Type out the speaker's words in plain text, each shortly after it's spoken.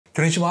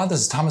Konnichiwa,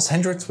 this is Thomas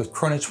Hendricks with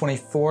Chrono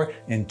 24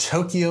 in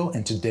Tokyo,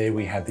 and today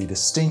we have the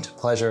distinct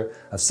pleasure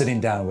of sitting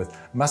down with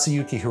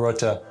Msayuki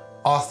Hirota,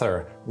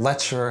 author,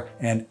 lecturer,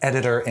 and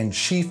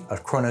editor-in-chief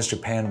of Chronos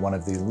Japan, one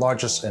of the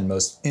largest and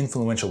most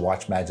influential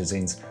watch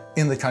magazines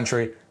in the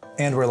country,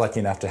 and we're lucky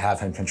enough to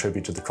have him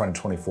contribute to the Chrono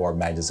 24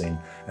 magazine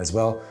as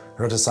well.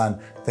 Hirota-san,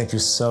 thank you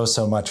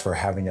so much for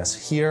having us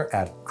here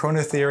at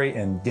Chrono Theory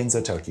in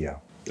Ginza,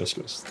 Tokyo.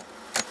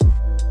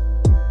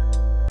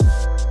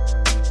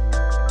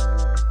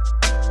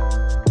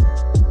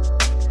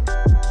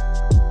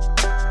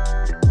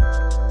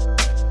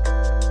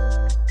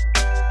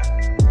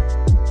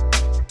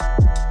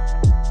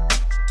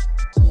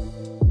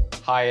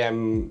 Hi,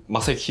 I'm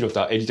Msayuki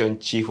Hirota,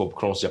 editor-in-chief of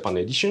Chronos Japan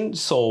edition.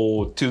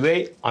 So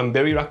today, I'm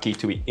very lucky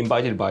to be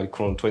invited by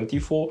Chrono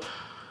 24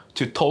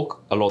 to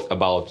talk a lot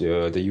about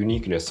the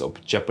uniqueness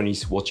of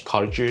Japanese watch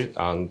culture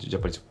and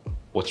Japanese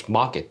watch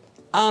market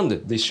and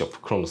this shop,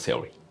 Chrono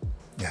Theory.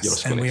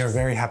 Yes, and we are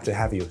very happy to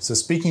have you. So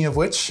speaking of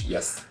which,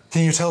 yes,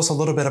 can you tell us a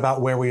little bit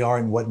about where we are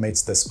and what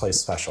makes this place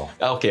special?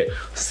 Okay,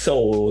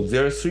 so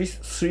there are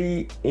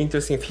three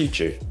interesting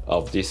features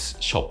of this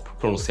shop,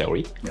 Chrono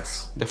Theory.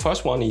 Yes. The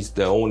first one is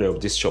the owner of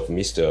this shop,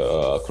 Mr.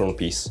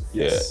 Chronopiece,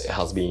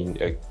 has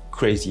been a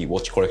crazy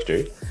watch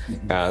collector,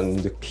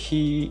 and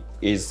he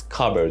is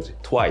covered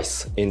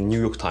twice in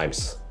New York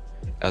Times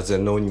as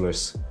an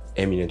anonymous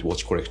eminent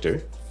watch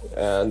collector,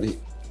 and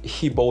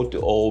he bought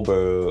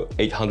over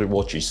 800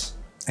 watches.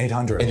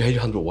 800?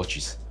 800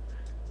 watches,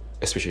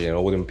 especially an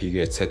Olympic,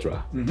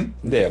 etc.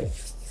 There,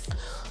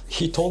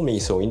 he told me,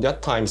 so in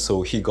that time,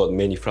 so he got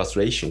many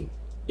frustration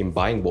in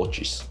buying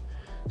watches.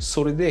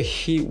 So today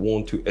he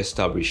want to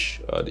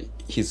establish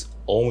his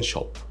own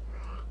shop,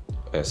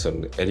 so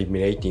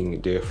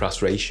eliminating the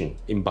frustration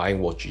in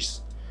buying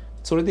watches.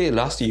 So today,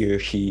 last year,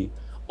 he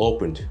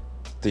opened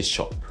this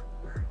shop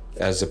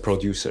as a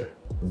producer.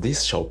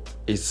 This shop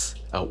is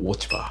a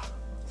watch bar.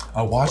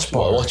 A watch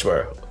bar? A watch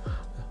bar.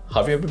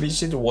 Have you ever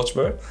visited a watch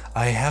bar?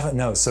 I haven't,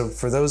 no. So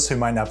for those who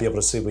might not be able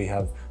to see, we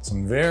have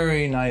some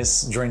very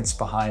nice drinks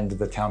behind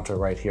the counter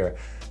right here.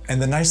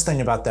 And the nice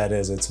thing about that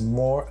is it's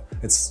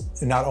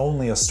not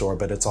only a store,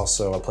 but it's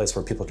also a place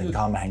where people can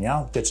come, hang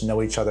out, get to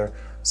know each other,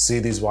 see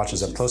these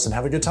watches up close and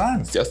have a good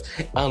time. Yes,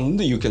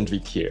 and you can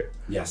drink here.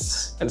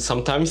 Yes. And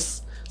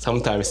sometimes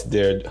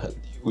there,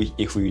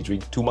 if we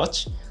drink too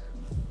much,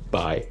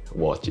 buy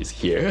watches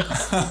here.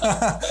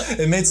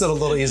 It makes it a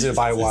little easier to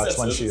buy a watch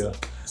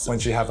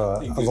once you have a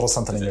little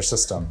something in your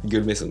system.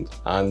 Good listen.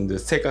 And the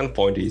second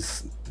point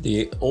is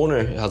the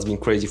owner has been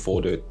crazy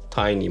for the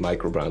tiny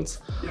micro brands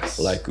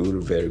like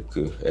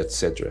Urwerk,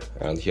 etc.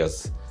 And he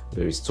has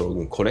very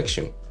strong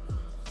connection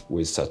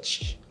with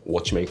such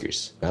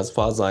watchmakers. As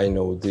far as I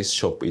know, this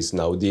shop is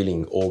now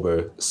dealing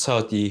over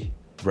 30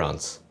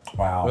 brands.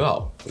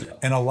 Wow.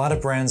 And a lot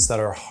of brands that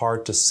are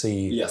hard to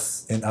see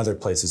in other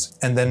places.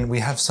 And then we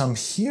have some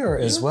here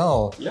as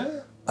well.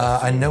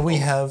 I know we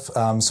have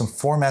some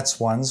formats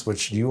ones,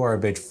 which you are a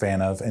big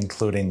fan of,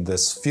 including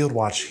this field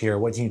watch here.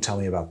 What can you tell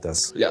me about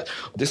this? Yeah,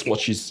 this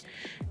watch is,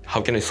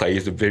 how can I say,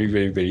 is a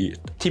very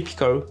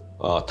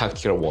typical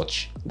tactical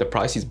watch. The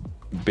price is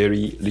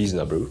very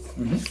reasonable,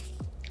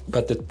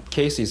 but the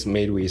case is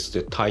made with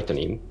the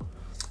titanium.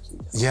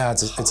 Yeah,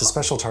 it's a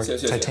special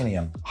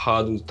titanium.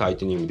 Hardened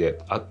titanium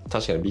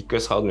that,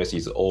 because hardness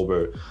is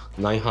over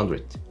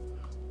 900.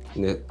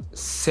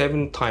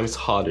 7 times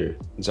harder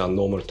than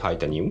normal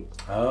titanium.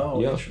 Oh,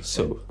 yeah.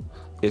 So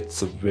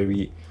it's a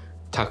very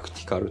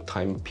tactical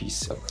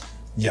timepiece.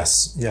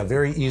 Yes, yeah,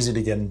 very easy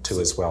to get into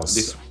as well.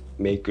 This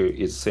maker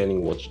is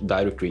selling watch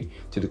directly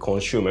to the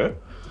consumer.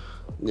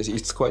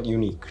 It's quite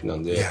unique.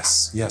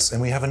 Yes,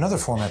 and we have another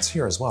formats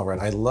here as well, right?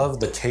 I love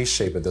the case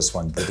shape of this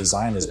one. The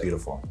design is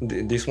beautiful.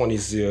 This one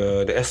is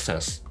the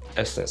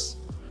Essence.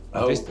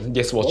 Oh.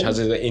 This watch has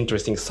an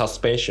interesting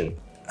suspension.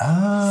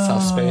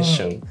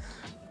 Suspension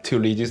to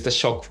reduce the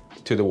shock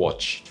to the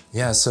watch.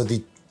 Yeah, so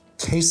the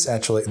case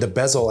the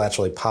bezel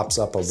actually pops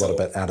up a little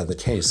bit out of the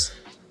case.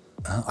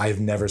 I've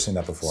never seen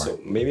that before. So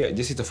maybe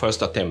this is the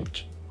first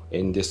attempt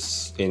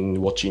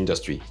in watch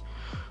industry.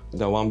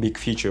 The one big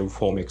feature of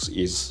Formex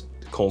is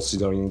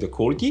considering the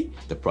quality,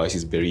 the price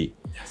is very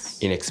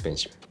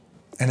inexpensive.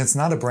 And it's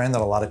not a brand that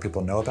a lot of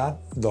people know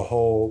about.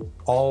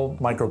 All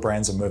micro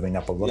brands are moving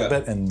up a little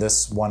bit, and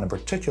this one in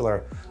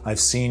particular, I've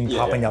seen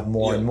popping up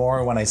more and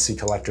more when I see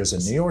collectors in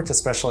New York,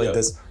 especially.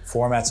 This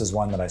formats is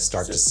one that I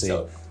start to see.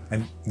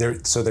 And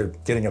they're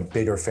getting a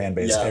bigger fan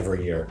base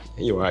every year.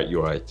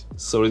 You're right.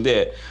 So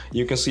there,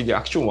 you can see the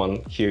actual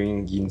one here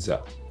in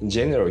Ginza.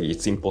 Generally,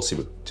 it's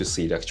impossible to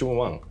see the actual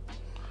one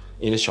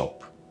in a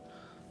shop,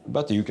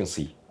 but you can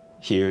see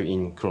here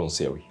in Chrono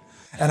Theory.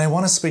 And I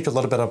want to speak a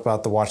little bit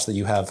about the watch that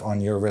you have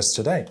on your wrist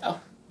today.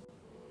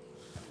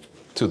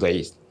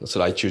 Today,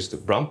 so I choose the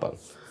Brampan,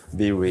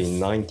 built in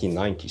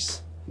 1990s.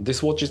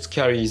 This watch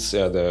carries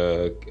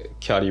the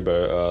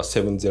caliber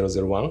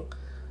 7001,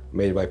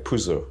 made by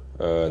Puzo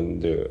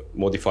and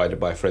modified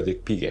by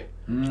Frederick Piguet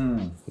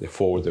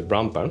for the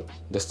Brampan.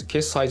 The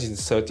case size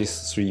is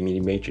 33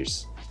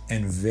 millimeters.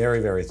 And very,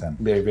 very thin.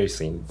 Very, very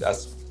thin.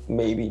 That's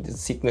maybe the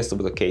thickness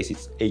of the case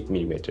is 8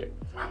 millimeter.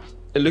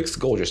 It looks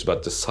gorgeous,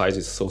 but the size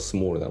is so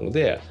small down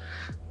there.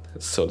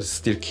 So it's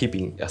still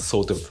keeping a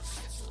sort of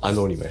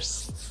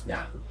anonymous.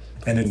 Yeah.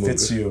 And it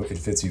fits you. It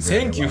fits you very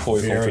well. Thank you for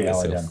your very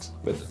confidence.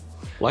 elegant. But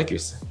like you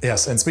said.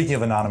 Yes, and speaking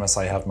of anonymous,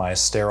 I have my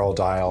sterile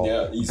dial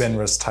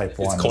Benris Type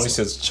 1. It's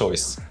Connie's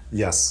choice.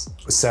 Yes,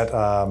 set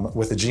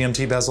with a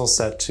GMT bezel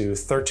set to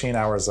 13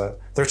 hours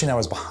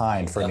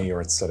behind for New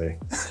York City.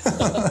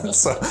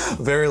 So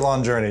very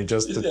long journey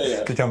just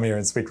to come here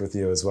and speak with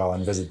you as well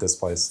and visit this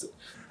place.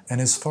 And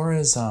as far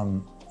as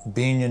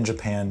being in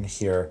Japan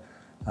here,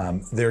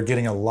 they're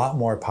getting a lot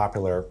more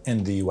popular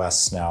in the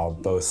US now,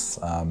 both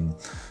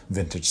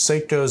vintage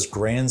Seikos,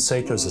 grand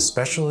Seikos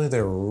especially,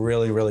 they're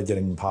really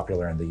getting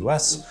popular in the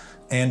US,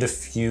 and a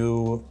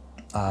few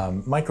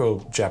micro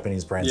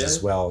Japanese brands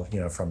as well,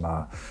 you know, from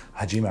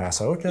Hajime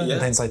Asaoka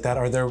and things like that.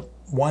 Are there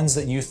ones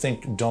that you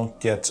think don't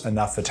get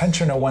enough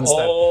attention, or ones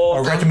that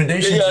are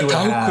recommendations you would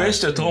have? Tough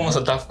question, Thomas,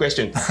 a tough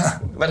question.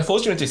 But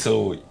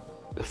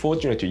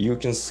fortunately, you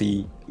can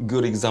see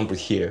good example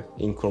here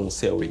in Chrono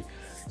Theory.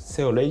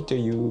 So later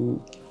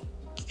you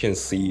can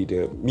see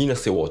the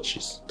Minase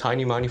watches,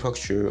 tiny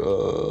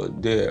manufacturer.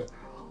 They're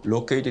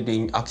located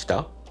in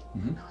Akita,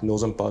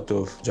 northern part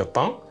of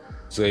Japan.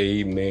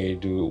 They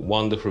made a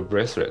wonderful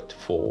bracelet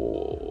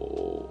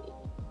for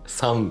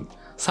some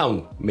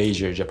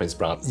major Japanese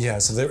brands. Yeah,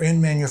 so they're in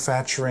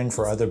manufacturing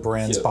for other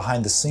brands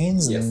behind the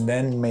scenes and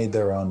then made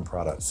their own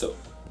products. So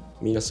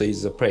Minase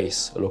is a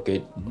place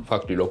located,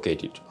 factory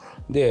located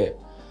there.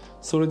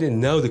 So then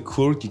now the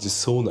quality is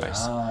so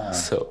nice.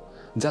 So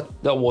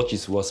that watch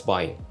is worth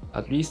buying.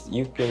 At least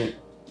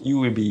you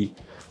will be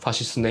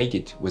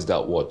fascinated with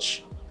that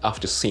watch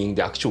after seeing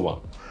the actual one.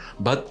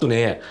 But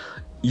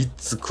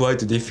it's quite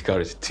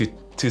difficult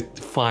to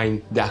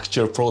find the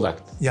actual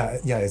product. Yeah,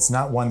 it's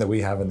not one that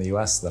we have in the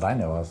US that I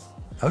know of.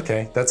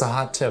 Okay, that's a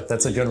hot tip.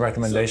 That's a good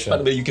recommendation.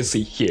 But you can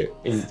see here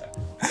in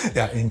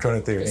in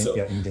Chrono Theory. So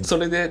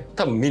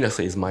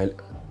Minase is my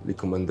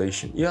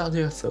recommendation.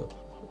 So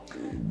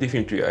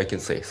definitely I can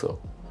say so.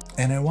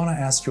 And I want to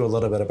ask you a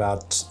little bit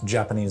about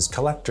Japanese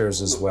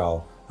collectors as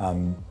well.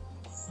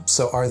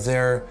 So are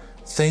there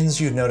things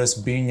you've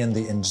noticed being in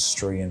the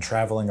industry and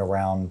traveling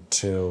around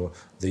to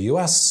the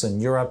US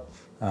and Europe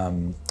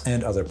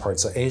and other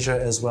parts of Asia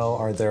as well?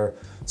 Are there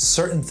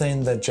certain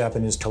things that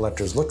Japanese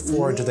collectors look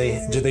for? Do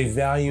they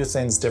value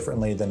things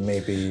differently than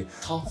maybe?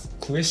 Tough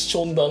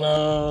question,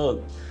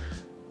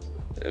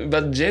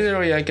 but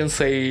generally I can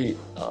say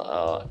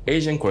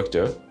Asian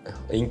collector,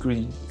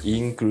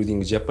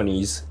 including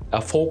Japanese,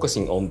 are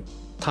focusing on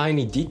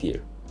tiny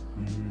detail,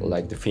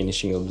 like the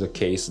finishing of the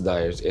case,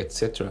 dials,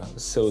 etc.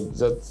 So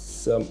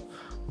that's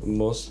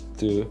most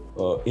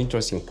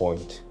interesting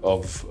point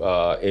of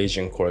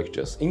Asian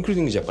collectors,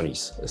 including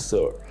Japanese.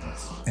 So,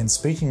 and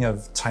speaking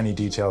of tiny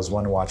details,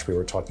 one watch we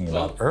were talking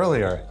about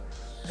earlier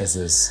is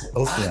this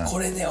Ophion.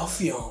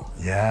 Ophion.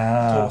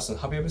 Yeah.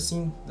 Have you ever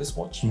seen this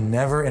watch?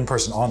 Never in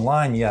person.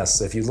 Online,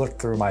 yes. If you look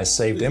through my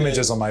saved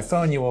images on my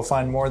phone, you will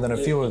find more than a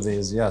few of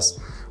these, yes.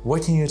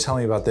 What can you tell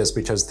me about this?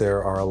 Because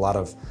there are a lot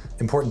of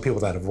important people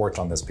that have worked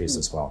on this piece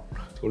as well.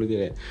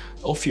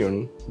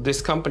 Ophion,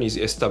 this company is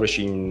established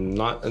in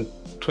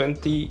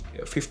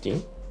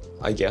 2015,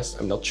 I guess,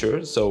 I'm not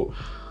sure. So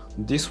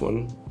this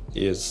one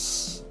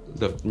is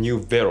the new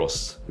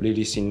Veros,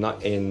 released in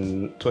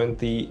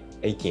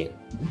 2018.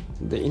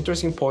 The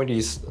interesting point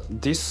is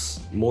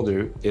this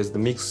model is the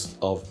mix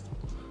of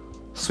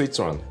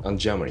Switzerland and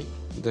Germany.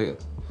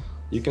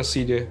 You can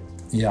see the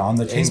on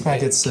the case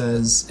pack it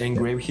says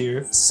engraved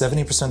here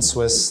 70%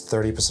 Swiss,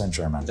 30%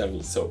 German.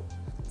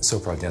 So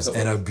proud, yes,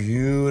 and a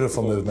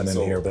beautiful movement in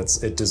here.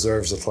 It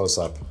deserves a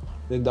close-up.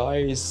 The die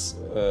is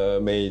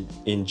made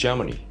in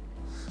Germany,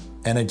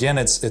 and again,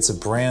 it's a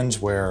brand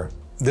where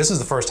this is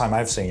the first time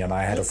I've seen it, and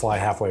I had to fly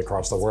halfway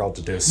across the world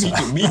to do so.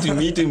 Me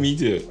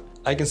too.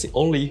 I can see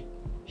only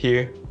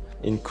here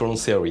in Chrono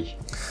Theory.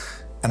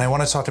 And I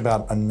want to talk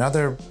about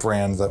another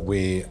brand that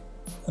we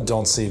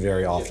don't see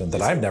very often,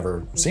 that I've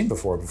never seen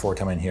before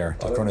coming here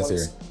to Chrono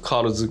Theory.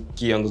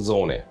 Karlsruhe and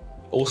Zone,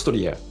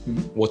 Austria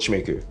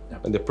watchmaker.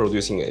 And they're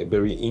producing a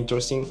very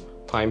interesting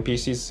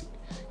timepieces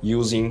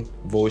using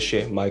Bosch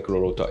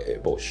micro rotor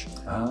Bosch.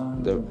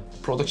 The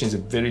production is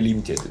very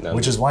limited now.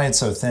 Which is why it's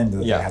so thin that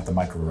they have the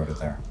micro rotor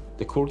there.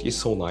 The quality is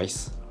so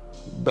nice,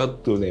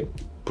 but the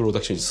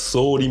production is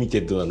so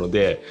limited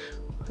that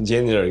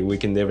generally we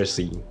can never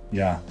see.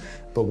 Yeah,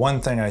 but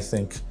one thing I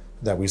think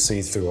that we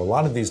see through a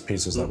lot of these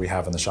pieces that we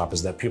have in the shop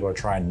is that people are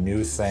trying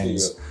new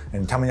things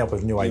and coming up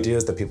with new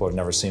ideas that people have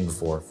never seen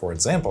before. For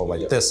example,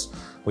 like this,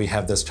 we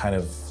have this kind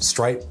of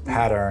stripe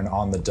pattern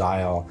on the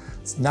dial.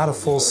 It's not a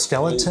full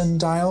skeleton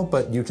dial,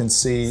 but you can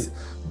see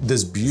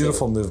this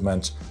beautiful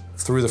movement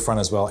through the front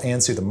as well,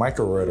 and see the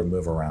micro rotor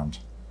move around.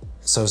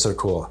 So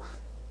cool.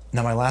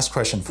 Now my last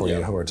question for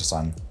you,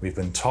 Hirota-san. We've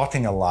been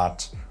talking a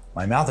lot.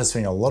 My mouth is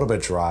feeling a little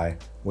bit dry.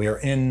 We are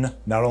in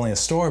not only a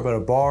store, but a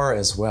bar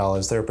as well.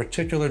 Is there a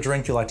particular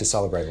drink you like to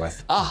celebrate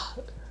with?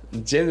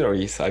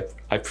 Generally,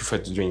 I prefer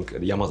to drink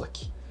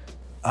Yamazaki.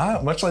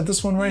 Much like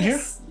this one right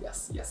here?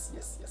 Yes.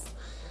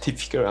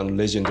 typical and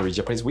legendary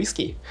Japanese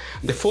whiskey.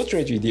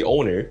 Fortunately, the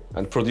owner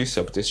and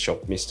producer of this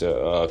shop,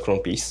 Mr.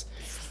 Cronpiece,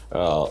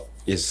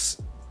 is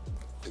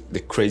the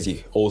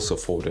crazy also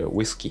for the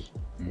whiskey.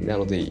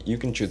 Now you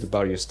can choose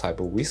various type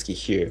of whiskey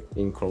here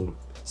in Chrono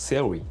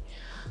Theory.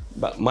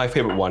 But my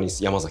favorite one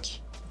is Yamazaki.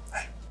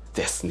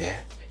 Desu ne.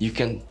 You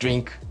can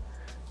drink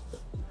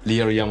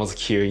real Yamazaki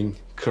here in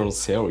Chrono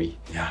Theory.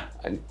 Yeah.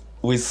 And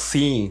with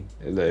seeing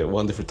the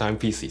wonderful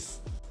timepieces.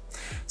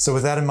 So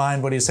with that in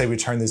mind, what do you say we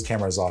turn these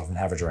cameras off and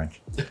have a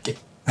drink? Okay.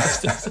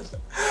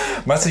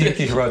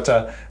 Msayuki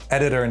Hirota,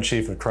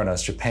 Editor-in-Chief of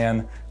Chronos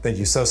Japan, thank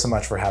you so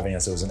much for having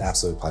us. It was an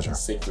absolute pleasure.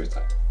 Thank you for your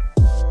time.